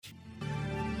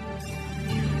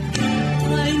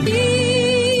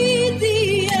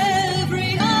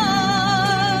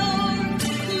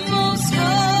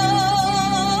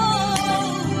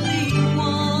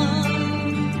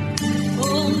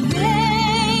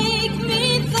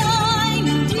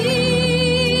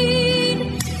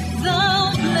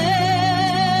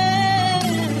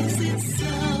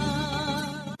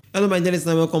my dear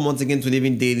listener, welcome once again to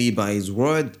Living Daily by His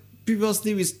Word.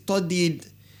 Previously, we studied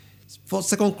for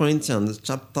 2 Corinthians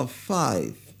chapter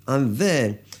 5, and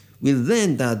there we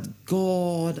learned that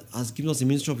God has given us a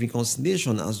ministry of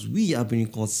reconciliation as we have been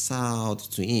reconciled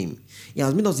to Him. He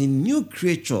has made us a new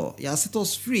creature. He has set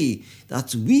us free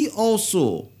that we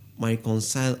also might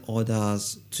reconcile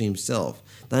others to Himself,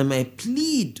 that I might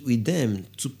plead with them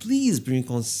to please be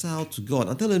reconciled to God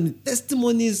and tell them the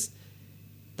testimonies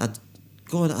that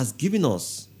God has given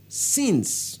us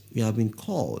since we have been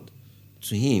called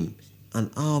to Him and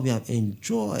how we have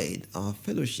enjoyed our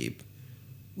fellowship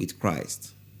with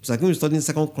Christ. So I'm going to study in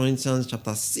 2 Corinthians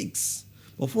chapter 6.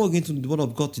 Before we get into the Word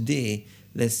of God today,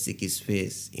 let's seek His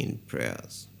face in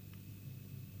prayers.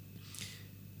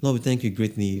 Lord, we thank You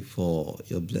greatly for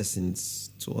Your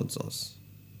blessings towards us.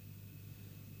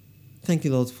 Thank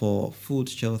You, Lord, for food,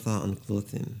 shelter, and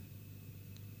clothing.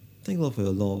 Thank You, Lord, for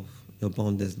Your love, Your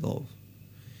boundless love.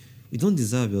 We don't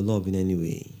deserve Your love in any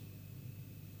way,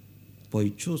 but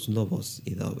You chose to love us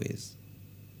either ways.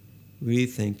 We really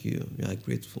thank You. We are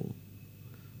grateful.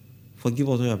 Forgive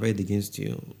us when we have erred against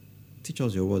You. Teach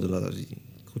us Your word, Lord, as we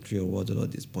go through Your word, Lord,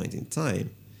 at this point in time,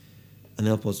 and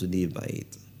help us to live by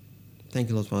it. Thank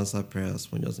You, Lord, for answering prayers.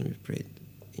 For Your name we prayed.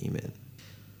 Amen.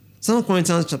 2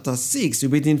 Corinthians chapter 6, we're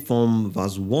reading from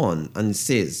verse 1, and it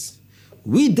says,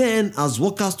 "We then, as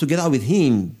workers together with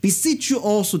Him, beseech you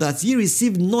also that ye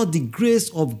receive not the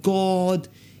grace of God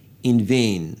in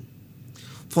vain.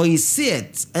 For He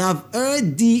saith, I have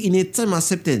heard thee in a time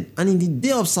accepted, and in the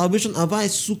day of salvation have I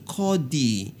succored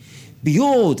thee.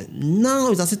 Behold, now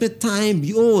is the accepted time.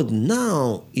 Behold,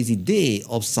 now is the day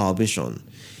of salvation.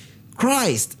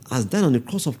 Christ has died on the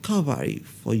cross of Calvary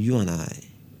for you and I.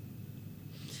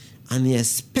 And He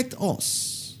expects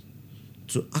us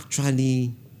to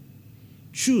actually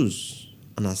choose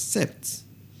and accept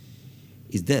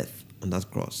His death on that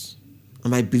cross.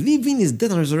 And by believing His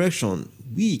death and resurrection,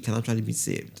 we can actually be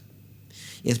saved.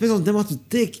 He expects us never to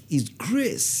take His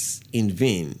grace in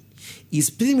vain. He's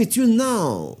pleading with you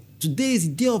now. Today is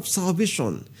the day of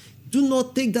salvation. Do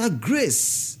not take that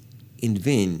grace in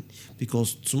vain,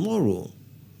 because tomorrow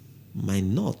might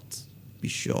not be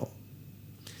sure.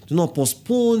 Do not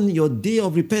postpone your day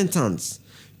of repentance.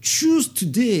 Choose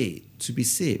today to be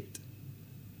saved,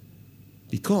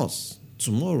 because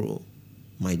tomorrow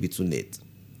might be too late.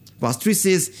 Verse 3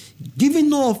 says, giving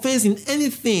no offense in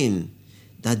anything,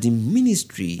 that the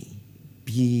ministry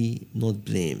be not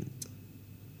blamed.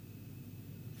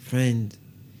 Friend,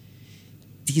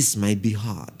 this might be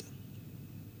hard,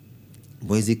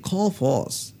 but it's a call for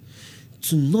us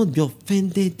to not be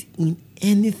offended in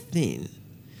anything,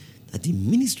 that the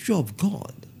ministry of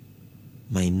God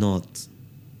might not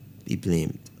be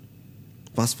blamed.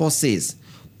 Verse 4 says,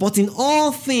 but in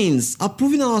all things,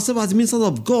 approving ourselves as ministers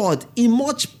of God, in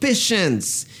much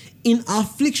patience, in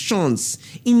afflictions,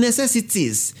 in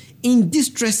necessities, in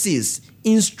distresses,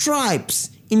 in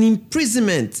stripes, in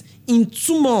imprisonment, in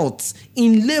tumults,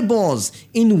 in labors,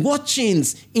 in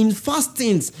watchings, in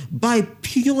fastings, by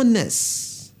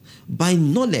pureness, by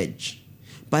knowledge,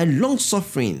 by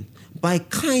long-suffering, by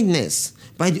kindness,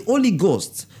 by the Holy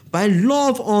Ghost, by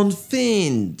love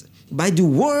unfeigned, by the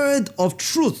word of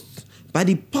truth, by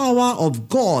the power of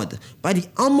God, by the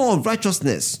armor of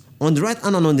righteousness, on the right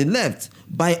hand and on the left,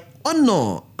 by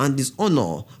honor and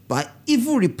dishonor, by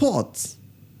evil report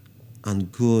and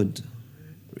good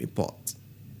report.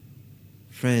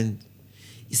 Friend,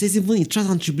 He says, even in trials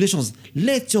and tribulations,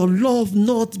 let your love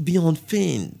not be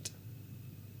unfeigned.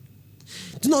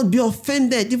 Do not be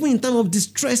offended, even in time of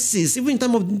distresses, even in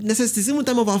time of necessities, even in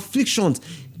time of afflictions.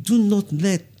 Do not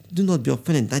be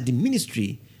offended, that the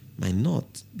ministry might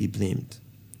not be blamed.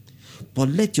 But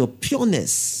let your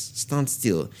pureness stand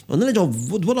still. Your knowledge of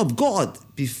the word of God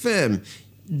be firm.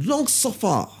 Long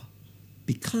suffer.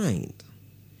 Be kind.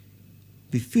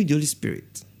 Be filled with the Holy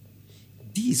Spirit.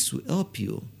 This will help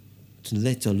you to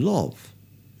let your love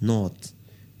not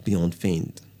be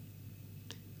unfeigned.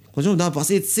 Continue with that verse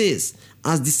 8 says,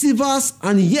 as deceivers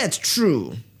and yet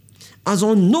true, as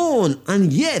unknown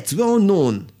and yet well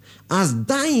known, as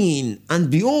dying and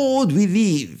behold we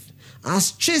live,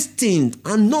 as chastened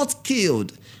and not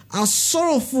killed, as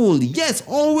sorrowful yet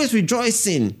always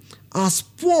rejoicing, as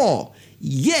poor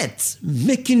yet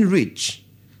making rich,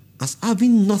 as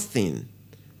having nothing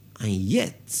and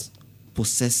yet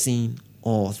possessing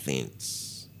all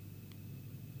things.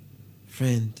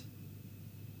 Friend,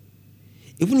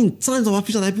 even in times of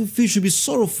affliction that people feel should be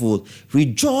sorrowful,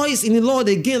 rejoice in the Lord.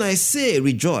 Again I say,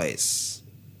 rejoice.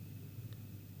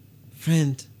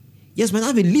 Friend, yes, might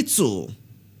have a little,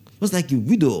 just like a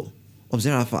widow of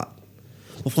Zarephath.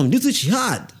 But from little she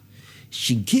had,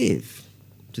 she gave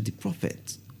to the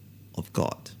prophet of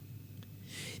God.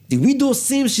 The widow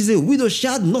seems she's a widow. She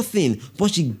had nothing,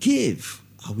 but she gave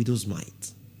her widow's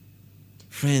mite.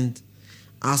 Friend,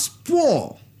 as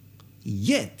poor,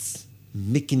 yet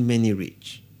making many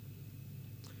rich.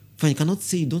 Friend, you cannot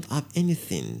say you don't have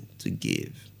anything to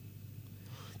give.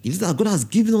 The things that God has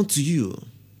given unto you,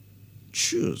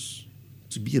 choose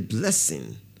to be a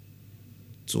blessing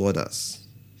to others.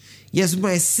 Yes, we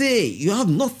might say you have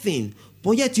nothing,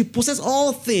 but yet you possess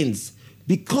all things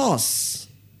because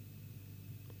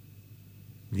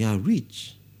we are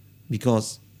rich.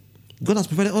 Because God has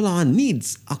provided all our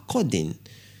needs according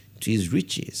to his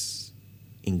riches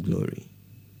in glory.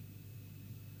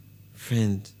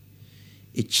 Friend,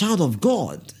 a child of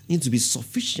God needs to be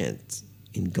sufficient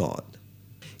in God.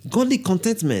 Godly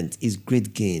contentment is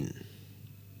great gain.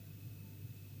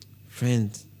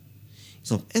 Friend,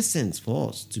 it's of essence for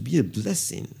us to be a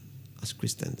blessing as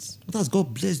Christians. What has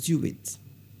God blessed you with?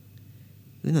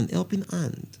 Lend an helping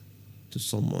hand to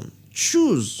someone.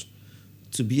 Choose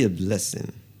to be a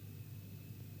blessing.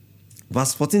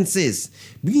 Verse 14 says,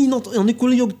 be not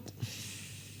unequally yoked.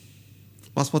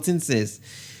 Verse 14 says,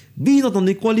 be not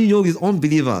unequally yoked with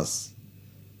unbelievers.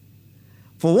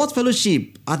 For what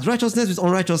fellowship hath righteousness with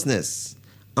unrighteousness?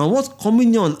 And what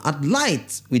communion hath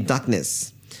light with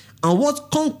darkness? And what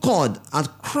concord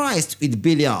hath Christ with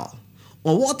Belial?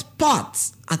 Or what part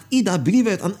hath he that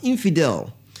believeth an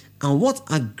infidel? And what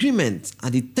agreement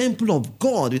hath the temple of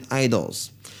God with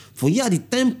idols? For ye are the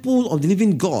temple of the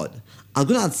living God. As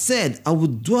God hath said, I will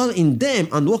dwell in them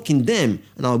and walk in them,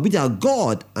 and I will be their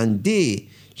God, and they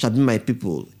shall be my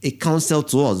people. A counsel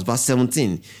to us, verse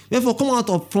 17. Wherefore come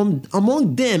out from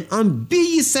among them, and be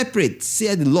ye separate,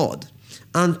 saith the Lord.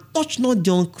 And touch not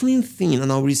the unclean thing,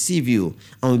 and I will receive you,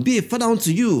 and will be a father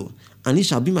unto you, and ye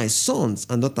shall be my sons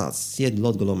and daughters, saith the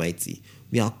Lord God Almighty.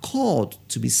 We are called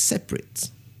to be separate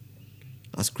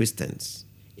as Christians.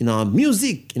 In our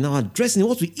music, in our dressing, in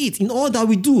what we eat, in all that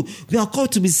we do, we are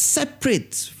called to be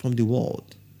separate from the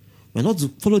world. We are not to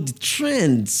follow the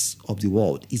trends of the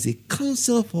world. It's a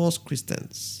counsel for us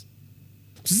Christians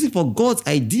to seek for God's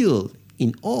ideal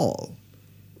in all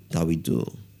that we do.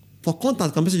 For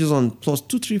contact, can message us on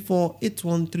 +234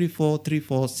 8134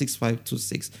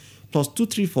 346526.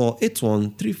 +234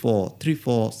 8134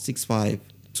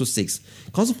 346526.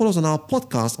 You can also follow us on our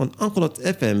podcast on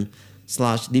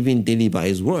anchor.fm/living daily by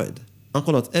his word.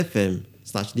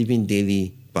 Anchor.fm/living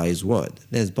daily by his word.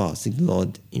 Let's bow, seek the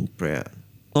Lord in prayer.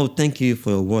 Lord, thank you for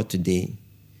your word today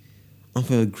and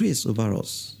for your grace over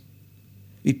us.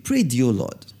 We pray, dear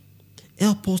Lord,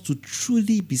 help us to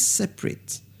truly be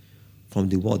separate from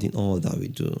the world in all that we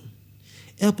do.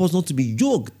 Help us not to be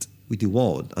yoked with the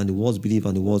world and the world's belief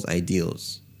and the world's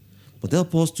ideals, but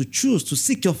help us to choose to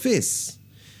seek your face,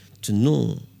 to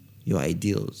know your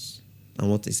ideals and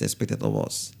what is expected of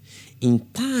us. In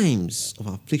times of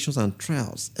afflictions and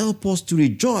trials, help us to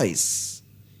rejoice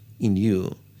in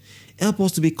you. Help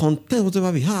us to be content with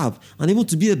whatever we have and able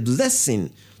to be a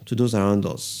blessing to those around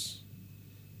us,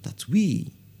 that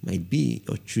we might be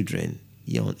your children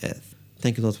here on earth.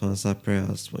 Thank you, Lord, for answering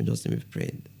prayers. For in Jesus' name we've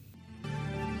prayed.